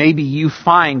 Maybe you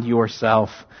find yourself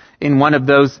in one of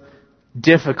those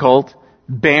difficult,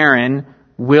 barren,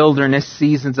 wilderness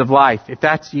seasons of life. If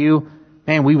that's you,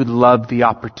 man, we would love the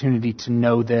opportunity to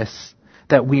know this,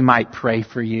 that we might pray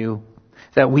for you,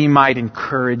 that we might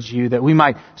encourage you, that we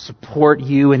might support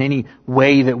you in any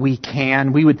way that we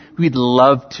can. We'd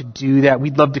love to do that.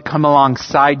 We'd love to come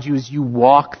alongside you as you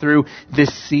walk through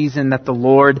this season that the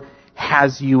Lord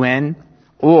has you in.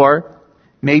 Or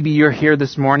maybe you're here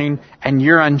this morning and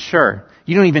you're unsure.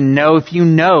 You don't even know if you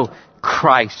know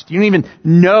Christ. You don't even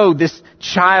know this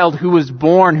child who was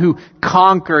born, who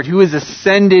conquered, who has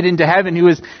ascended into heaven,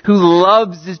 who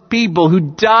loves His people, who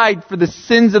died for the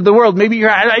sins of the world. Maybe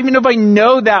I don't even know if I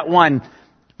know that one.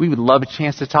 We would love a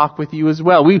chance to talk with you as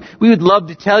well. We would love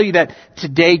to tell you that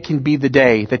today can be the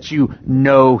day that you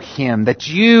know Him, that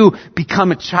you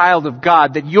become a child of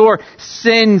God, that your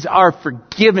sins are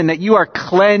forgiven, that you are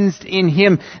cleansed in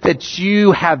Him, that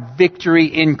you have victory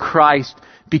in Christ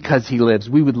because He lives.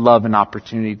 We would love an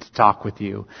opportunity to talk with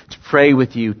you, to pray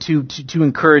with you, to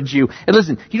encourage you. And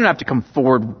listen, you don't have to come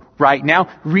forward right now.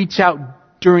 Reach out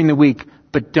during the week,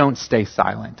 but don't stay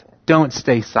silent. Don't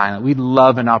stay silent. We'd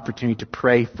love an opportunity to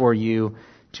pray for you,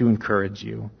 to encourage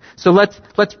you. So let's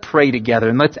pray together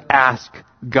and let's ask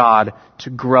God to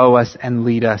grow us and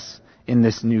lead us in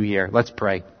this new year. Let's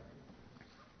pray.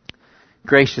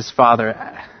 Gracious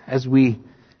Father, as we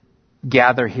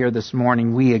gather here this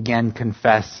morning, we again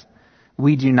confess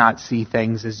we do not see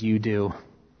things as you do.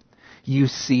 You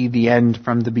see the end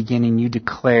from the beginning. You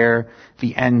declare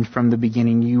the end from the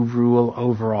beginning. You rule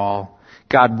over all.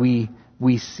 God, we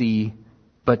see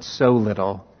but so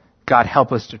little. God,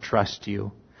 help us to trust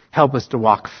you. Help us to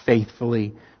walk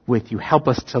faithfully with you. Help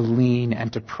us to lean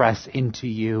and to press into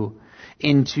you,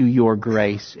 into your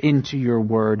grace, into your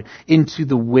word, into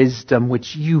the wisdom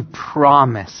which you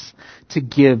promise to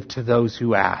give to those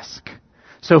who ask.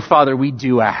 So, Father, we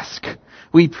do ask.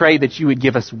 We pray that you would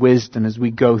give us wisdom as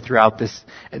we go throughout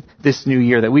this new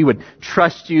year, that we would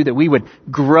trust you, that we would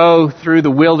grow through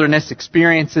the wilderness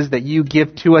experiences that you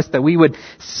give to us, that we would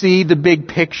see the big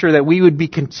picture, that we would be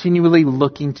continually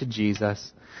looking to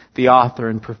Jesus, the author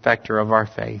and perfecter of our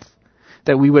faith,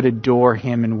 that we would adore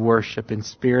him and worship in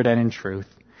spirit and in truth.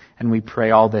 And we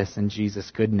pray all this in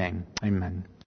Jesus' good name. Amen.